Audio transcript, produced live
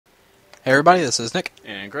Hey everybody, this is Nick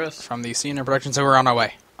And Chris. from the CNN Productions, and we're on our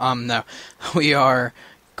way. No, we are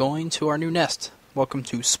going to our new nest. Welcome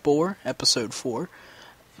to Spore, episode 4.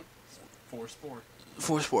 Four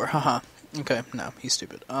Spore. Haha. Okay, no, he's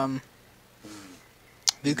stupid.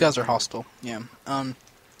 These guys are hostile, yeah.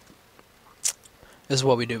 This is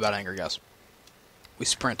what we do about angry guys. We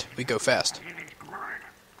sprint, we go fast.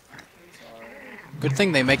 Good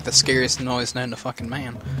thing they make the scariest noise known to fucking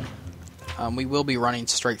man. We will be running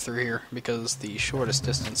straight through here because the shortest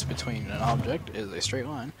distance between an object is a straight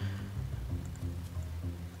line.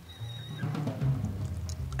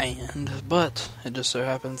 But it just so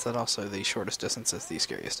happens that also the shortest distance is the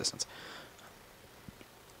scariest distance.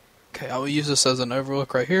 Okay, I will use this as an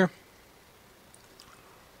overlook right here.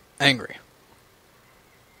 Angry.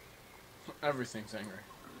 Everything's angry.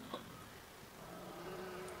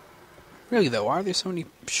 Really though, why are there so many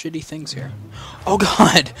shitty things here? Oh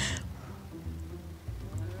god!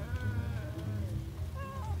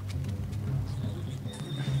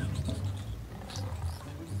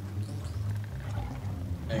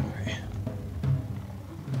 Angry.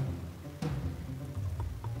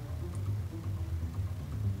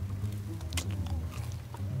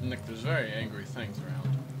 Nick, there's very angry things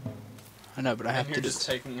around. I know, but I have and to you're just just...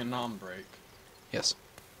 taking a non-break. Yes.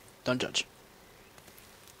 Don't judge.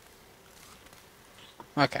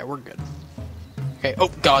 Okay, we're good. Okay, oh,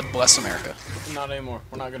 God bless America. Not anymore.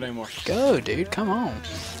 We're not good anymore. Go, dude, come on.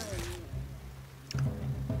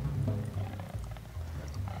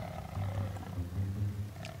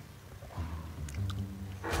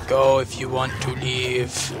 Go if you want to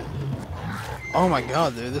leave. Oh my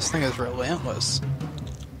god, dude, this thing is relentless.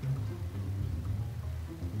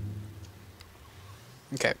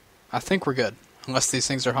 Okay, I think we're good. Unless these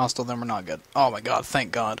things are hostile, then we're not good. Oh my god,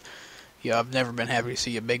 thank god. Yeah, I've never been happy to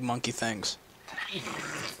see you big monkey things.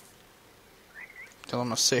 So I'm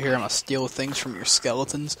gonna sit here, I'm gonna steal things from your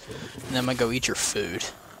skeletons, and then I'm gonna go eat your food.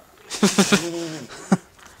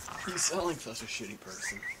 You sound like such a shitty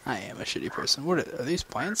person. I am a shitty person. What are these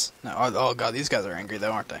plants? No, oh god, these guys are angry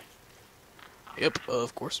though, aren't they? Yep,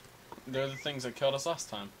 of course. They're the things that killed us last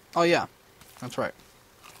time. Oh yeah, that's right.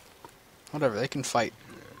 Whatever, they can fight.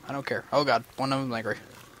 I don't care. Oh god, one of them's angry.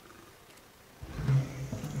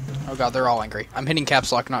 Oh god, they're all angry. I'm hitting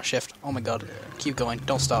caps lock, not shift. Oh my god. Keep going.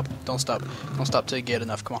 Don't stop. Don't stop. Don't stop till you get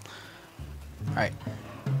enough. Come on. Alright.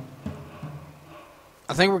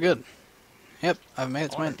 I think we're good. Yep, I've made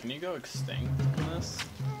it to my end. Can you go extinct in this?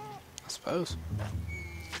 I suppose.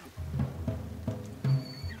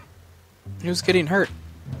 Who's getting hurt?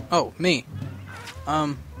 Oh, me.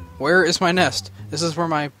 Where is my nest? This is where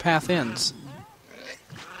my path ends.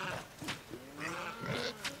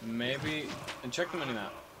 Maybe... And check the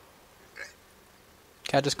minimap.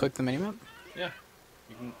 Can I just click the minimap? Yeah.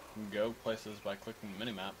 You can go places by clicking the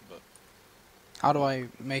minimap, but... How do I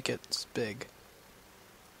make it big?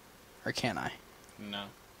 Or can I? No.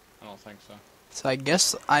 I don't think so. So I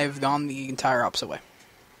guess I've gone the entire opposite way.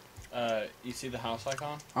 You see the house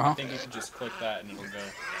icon? Uh-huh. I think you can just click that and it'll go.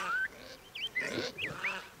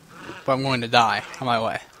 But I'm going to die on my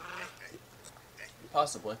way.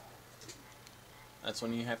 Possibly. That's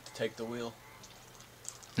when you have to take the wheel.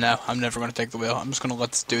 No, I'm never going to take the wheel. I'm just going to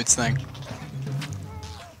let this do its thing.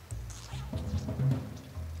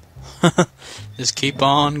 Just keep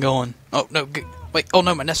on going. Oh, no, wait. Oh,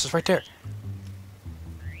 no, my nest is right there.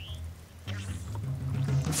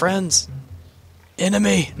 Friends.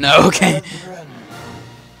 Enemy. No, okay.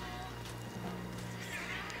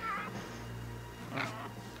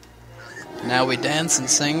 Now we dance and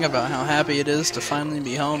sing about how happy it is to finally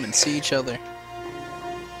be home and see each other.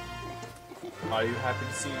 Are you happy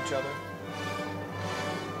to see each other?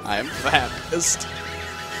 I am the happiest.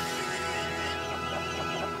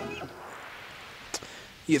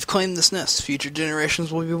 You have claimed this nest. Future generations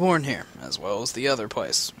will be born here, as well as the other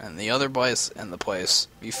place, and the other place, and the place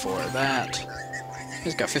before that.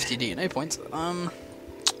 He's got 50 DNA points.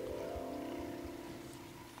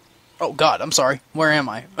 Oh god, I'm sorry. Where am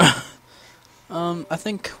I? I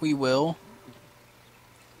think we will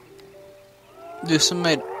do some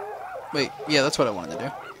Wait, yeah, that's what I wanted to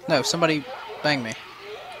do. No, somebody bang me.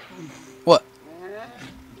 What?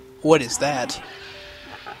 What is that?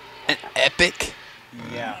 An epic?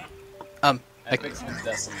 Yeah. Epic's been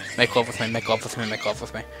decimated. Make love with me, make love with me, make love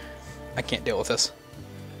with me. I can't deal with this.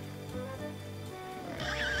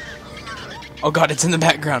 Oh god, it's in the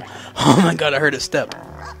background. Oh my god, I heard a step.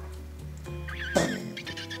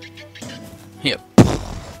 Yep.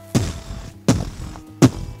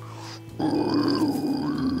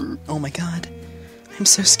 Oh my god. I'm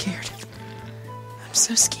so scared. I'm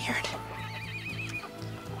so scared.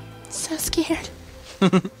 So scared.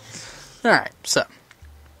 Alright, so.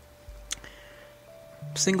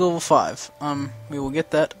 Single level 5. We will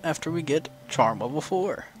get that after we get charm level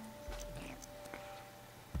 4.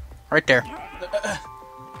 Right there.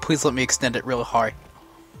 Please let me extend it really high.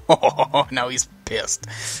 Oh, now he's pissed.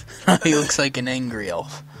 He looks like an angry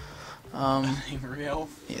elf. Angry elf?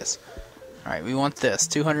 Yes. Alright, we want this.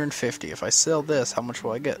 250. If I sell this, how much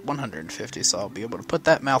will I get? 150, so I'll be able to put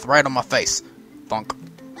that mouth right on my face. Bonk.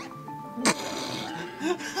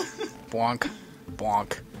 Bonk.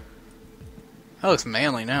 Bonk. That looks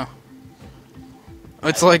manly now.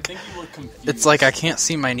 It's like, I think you look confused. it's like I can't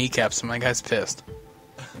see my kneecaps and my guy's pissed.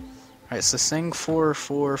 Alright, so sing 4,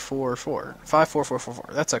 4, 4, 4. 5, 4, 4, 4, 4.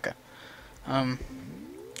 That's okay.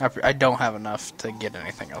 I don't have enough to get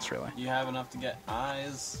anything else, really. You have enough to get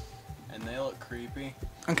eyes, and they look creepy.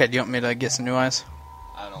 Okay, do you want me to get some new eyes?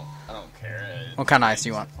 I don't care. What kind of eyes do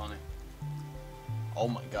you want? Funny. Oh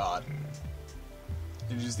my god.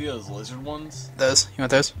 Did you see those lizard ones? Those? You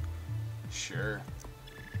want those? Sure.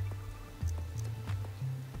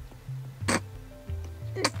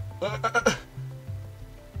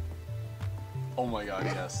 Oh my god,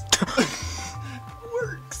 yes.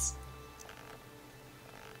 Works.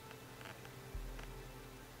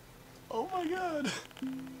 Oh my god.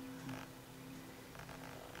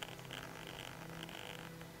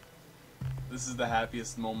 This is the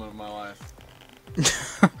happiest moment of my life.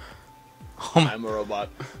 I'm a robot.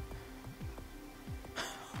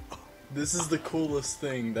 This is the coolest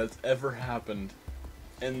thing that's ever happened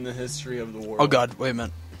in the history of the world. Oh god, wait a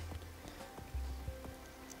minute.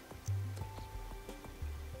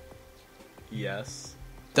 Yes.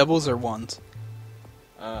 Doubles or ones?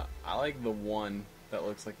 I like the one that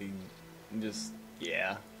looks like a just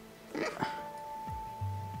yeah.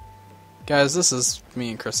 Guys, this is me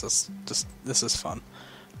and Chris. This is fun.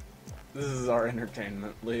 This is our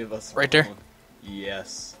entertainment. Leave us Right there? alone.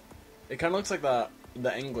 Yes. It kind of looks like the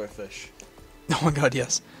anglerfish. Oh my god,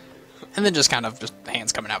 yes. And then just kind of just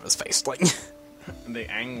hands coming out of his face, like The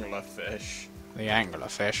anglerfish. the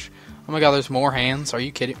anglerfish. Oh my god, there's more hands. Are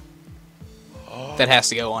you kidding? That has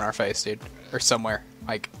to go on our face, dude, or somewhere.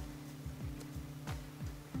 Like,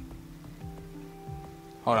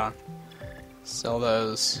 hold on. Sell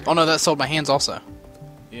those. Oh no, that sold my hands also.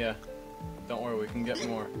 Yeah. Don't worry, we can get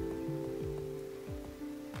more.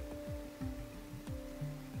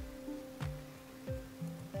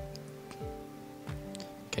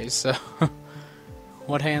 Okay, so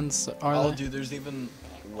what hands are Oh, there? dude, there's even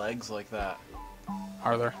legs like that.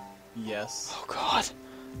 Are there? Yes. Oh god.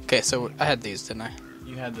 Okay, so I had these, didn't I?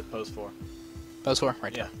 You had the pose for. Those four,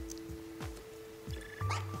 right Yeah.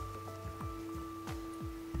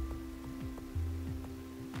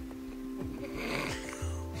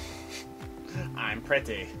 I'm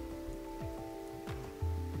pretty.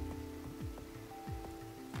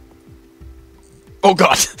 Oh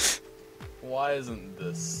god. Why isn't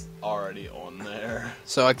this already on there?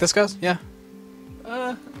 So like this goes? Yeah.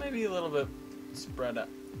 Maybe a little bit spread out.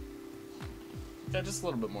 Yeah, just a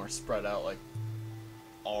little bit more spread out, like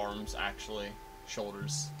arms, actually,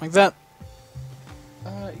 shoulders. Like that.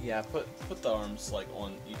 Yeah, put the arms like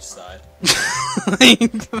on each side.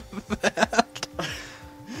 Like that.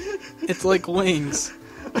 It's like wings.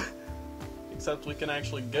 Except we can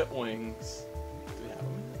actually get wings. Do we have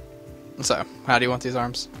them? So, how do you want these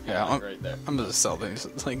arms? Yeah, like right there. I'm gonna sell these.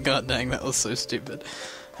 It's like, god dang, that was so stupid.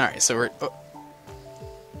 Alright, so we're...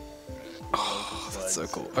 Oh, that's so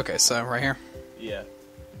cool. Okay, so right here. Yeah.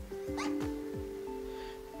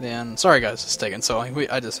 Then, sorry guys, it's taking so long.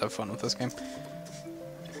 I just have fun with this game.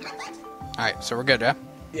 Alright, so we're good, yeah?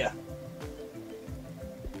 Yeah.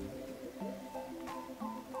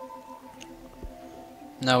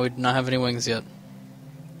 No, we do not have any wings yet.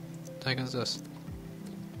 What the heck is this?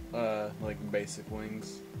 Like basic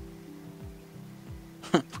wings.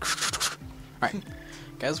 Alright,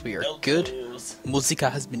 guys, we are good. Musica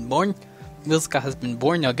has been born. Musica has been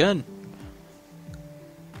born again.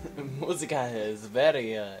 Musica is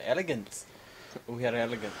very elegant. We are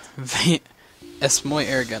elegant. Es muy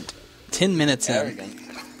arrogant. 10 minutes in. Arrogant.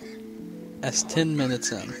 That's 10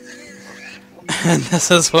 minutes in. And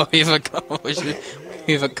this is what we've accomplished.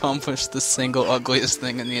 We've accomplished the single ugliest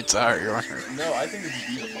thing in the entire universe. No, I think it's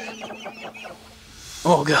beautiful.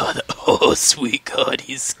 Oh god. Oh sweet god,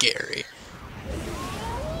 he's scary.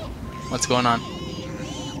 What's going on?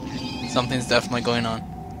 Something's definitely going on.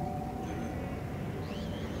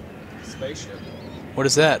 Spaceship. What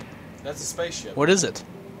is that? That's a spaceship. What is it?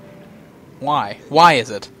 Why? Why is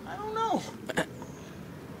it? I don't know.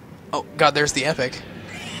 Oh god, there's the epic.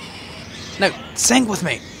 No, sing with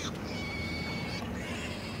me!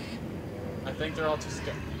 I think they're all too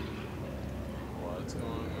scared. What's going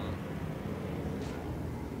on?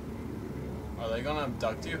 Are they gonna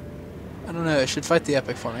abduct you? I don't know. It should fight the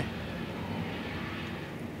epic for me.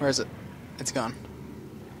 Where is it? It's gone.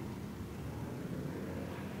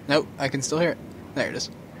 Nope, I can still hear it. There it is.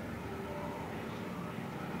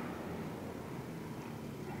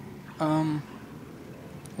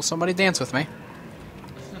 Will somebody dance with me?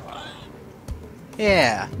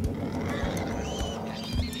 Yeah.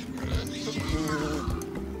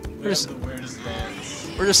 We have the weirdest dance.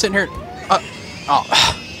 We're just sitting here. Oh.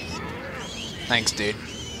 Thanks, dude.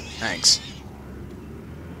 Thanks.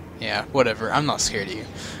 Yeah, whatever. I'm not scared of you.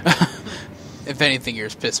 If anything,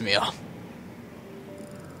 yours piss me off.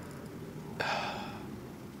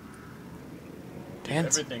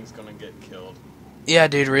 Dance? Everything's gonna get killed. Yeah,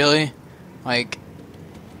 dude, really? Like...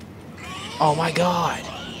 Oh my god!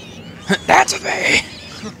 That's a bay!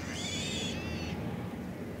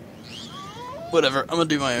 Whatever, I'm gonna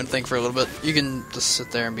do my own thing for a little bit. You can just sit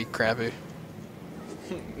there and be crappy.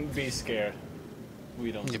 Be scared.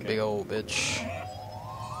 We don't You scare. big old bitch.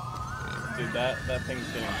 Dude, that thing's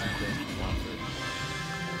getting too close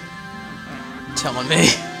to Telling me.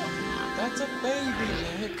 That's a baby,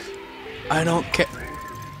 Nick. I don't care.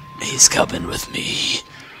 He's coming with me.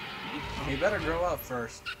 He better grow up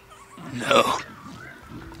first. No.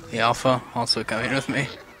 The alpha also coming with me.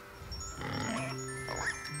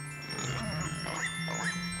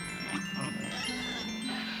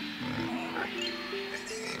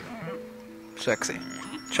 Sexy.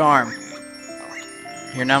 Charm.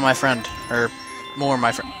 You're now my friend. Or more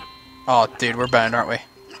my friend. Oh, dude, we're bound, aren't we?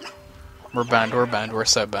 We're bound, we're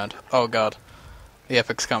so bound. Oh god. The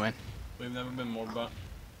epic's coming. We've never been more bound.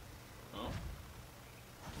 Oh.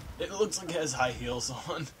 It looks like he has high heels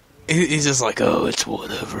on. He's just like, oh, it's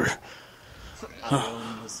whatever.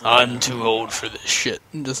 I'm too old for this shit.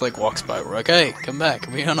 And just like walks by. We're like, hey, come back.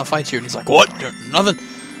 We're gonna fight you. And he's like, what? Nothing.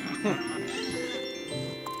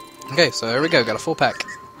 Okay, so there we go. Got a full pack.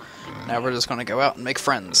 Now we're just gonna go out and make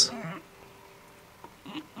friends.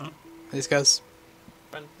 These guys.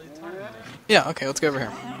 Friendly target. Yeah. Okay, let's go over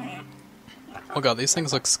here. Oh god, these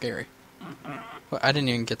things look scary. Well, I didn't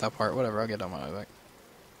even get that part. Whatever. I'll get on my way back.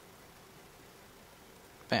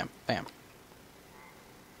 Bam, bam.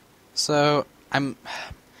 So I'm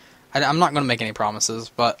not going to make any promises,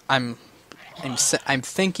 but I'm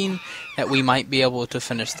thinking that we might be able to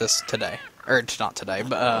finish this today, or not today,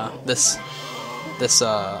 but this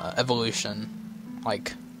evolution,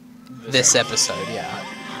 like this episode, yeah.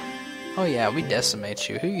 Oh yeah, we decimate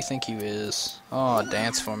you. Who you think you is? Oh,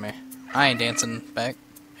 dance for me. I ain't dancing back.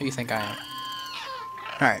 Who you think I am?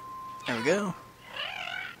 All right, there we go.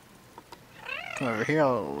 Come over here.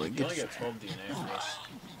 I'll You get. only get 12 DNA for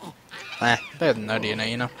us. They have no DNA,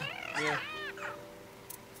 you know. Yeah.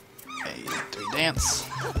 Hey, do we dance?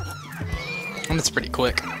 And it's pretty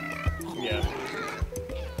quick. Yeah.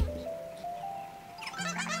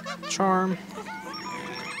 Charm.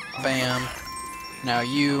 Bam. Now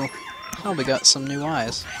you. Oh, we got some new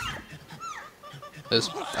eyes. Those,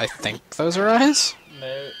 I think those are eyes?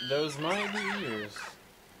 Those might be ears.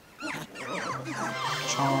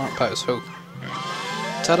 Charm. Pose. Oh.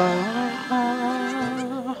 Ta-da!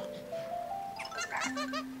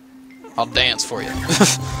 I'll dance for you.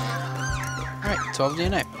 Alright, 12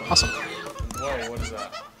 DNA. Awesome. Whoa, what is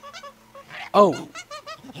that? Oh.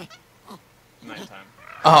 Nighttime.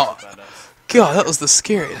 Oh. That is. God, that was the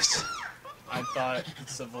scariest. I thought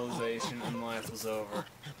civilization and life was over.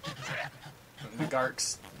 The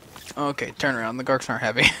Garks. Okay, turn around. The Garks aren't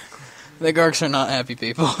happy. The Garks are not happy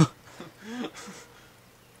people.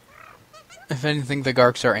 If anything, the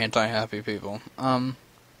Garks are anti-happy people. That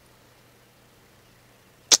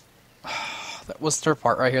was the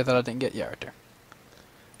part right here that I didn't get yet right there.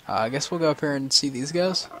 I guess we'll go up here and see these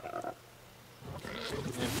guys.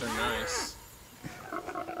 If they're nice.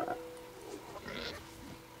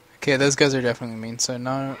 Okay, those guys are definitely mean, so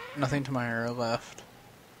no, nothing to my left.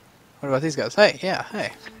 What about these guys? Hey, yeah,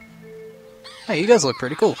 hey. Hey, you guys look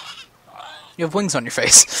pretty cool. You have wings on your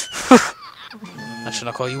face. I should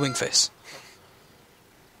not call you wing face.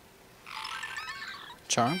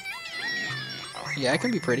 Charm? Yeah, I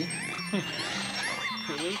can be pretty.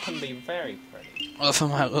 You can be very pretty. Well, if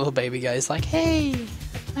my little baby guy's like, hey,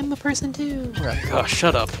 I'm a person too. We're like, oh,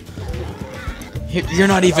 shut up. You're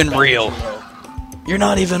not even real. You're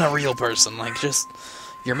not even a real person. Like, just,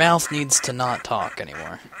 your mouth needs to not talk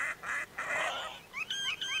anymore.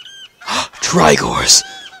 Trigors!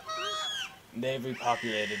 They've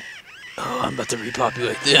repopulated. Oh, I'm about to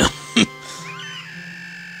repopulate them.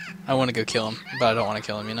 I want to go kill him, but I don't want to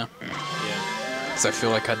kill him, you know? Yeah. Because I feel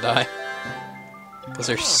like I'd die. Because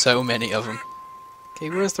there's so many of them. Okay,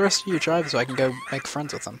 where's the rest of your tribe so I can go make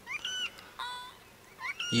friends with them?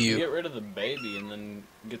 You get rid of the baby and then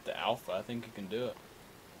get the alpha. I think you can do it.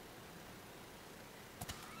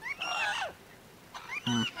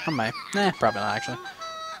 I may. Nah, probably not, actually.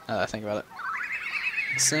 Now that I think about it.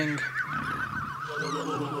 Sing.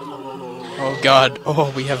 Oh, God.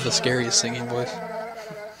 Oh, we have the scariest singing voice.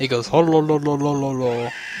 He goes, ho-lo-lo-lo-lo-lo-lo.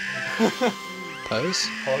 Pose?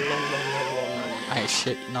 I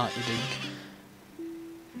shit not, you dig.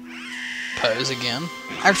 Pose again.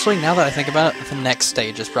 Actually, now that I think about it, the next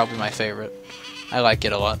stage is probably my favorite. I like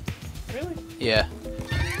it a lot. Really? Yeah.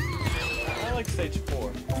 I like stage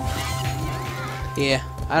 4. Yeah,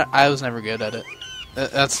 I was never good at it.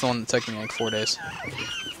 That's the one that took me like 4 days.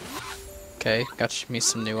 Okay, got me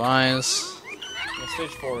some new eyes. Yeah, stage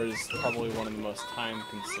 4 is probably one of the most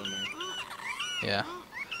time-consuming. Yeah.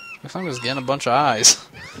 Looks like I was getting a bunch of eyes.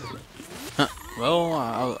 Well,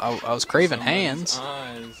 I was craving hands.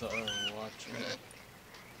 Eyes are watching.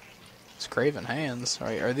 I was craving hands.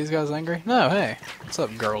 Are these guys angry? No, hey. What's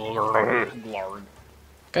up, girl? Glard.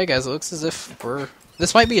 Okay, guys, it looks as if we're...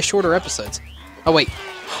 This might be a shorter episode. Oh, wait.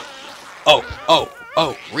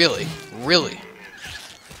 Oh, really? Really?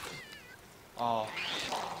 Oh,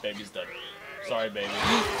 baby's dead. Sorry, baby.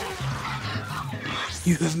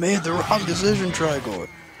 You have made the wrong decision, Trigor.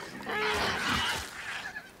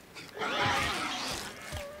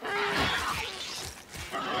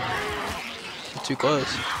 Too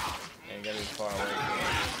close. Yeah, you gotta be far away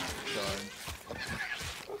from the charge.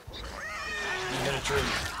 You hit a tree.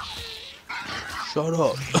 Shut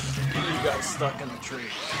up. You got stuck in the tree.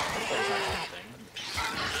 That was actually a thing.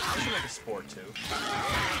 I should make a Spore too.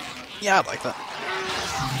 Yeah, I'd like that.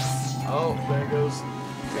 Oh, there goes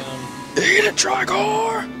Tim. Eat it,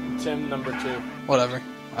 Trigor! Tim number 2. Whatever.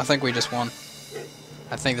 I think we just won.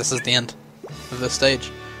 I think this is the end of this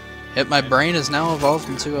stage. Yep, my brain is now evolved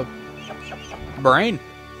into a brain.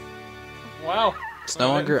 Wow. It's no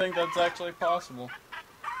I longer... didn't think that's actually possible.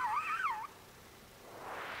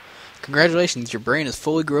 Congratulations, your brain is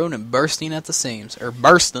fully grown and bursting at the seams. Or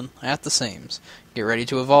bursting at the seams. Get ready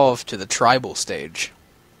to evolve to the tribal stage.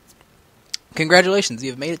 Congratulations, you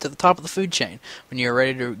have made it to the top of the food chain. When you are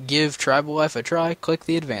ready to give tribal life a try, click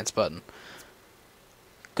the advance button.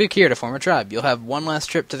 Click here to form a tribe. You'll have one last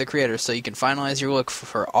trip to the creator so you can finalize your look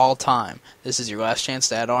for all time. This is your last chance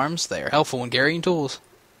to add arms. They are helpful when carrying tools.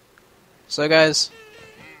 So guys,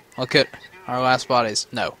 look at our last bodies.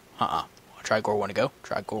 No, Trigor want to go?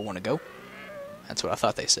 Trigor want to go? That's what I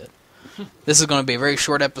thought they said. This is going to be a very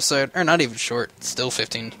short episode. Or not even short. Still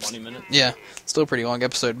 15. 20 minutes? Yeah. Still a pretty long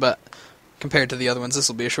episode, but compared to the other ones, this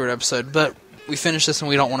will be a short episode. But we finished this and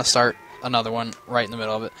we don't want to start another one right in the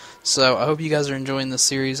middle of it. So I hope you guys are enjoying this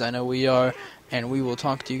series. I know we are. And we will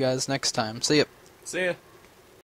talk to you guys next time. See ya. See ya.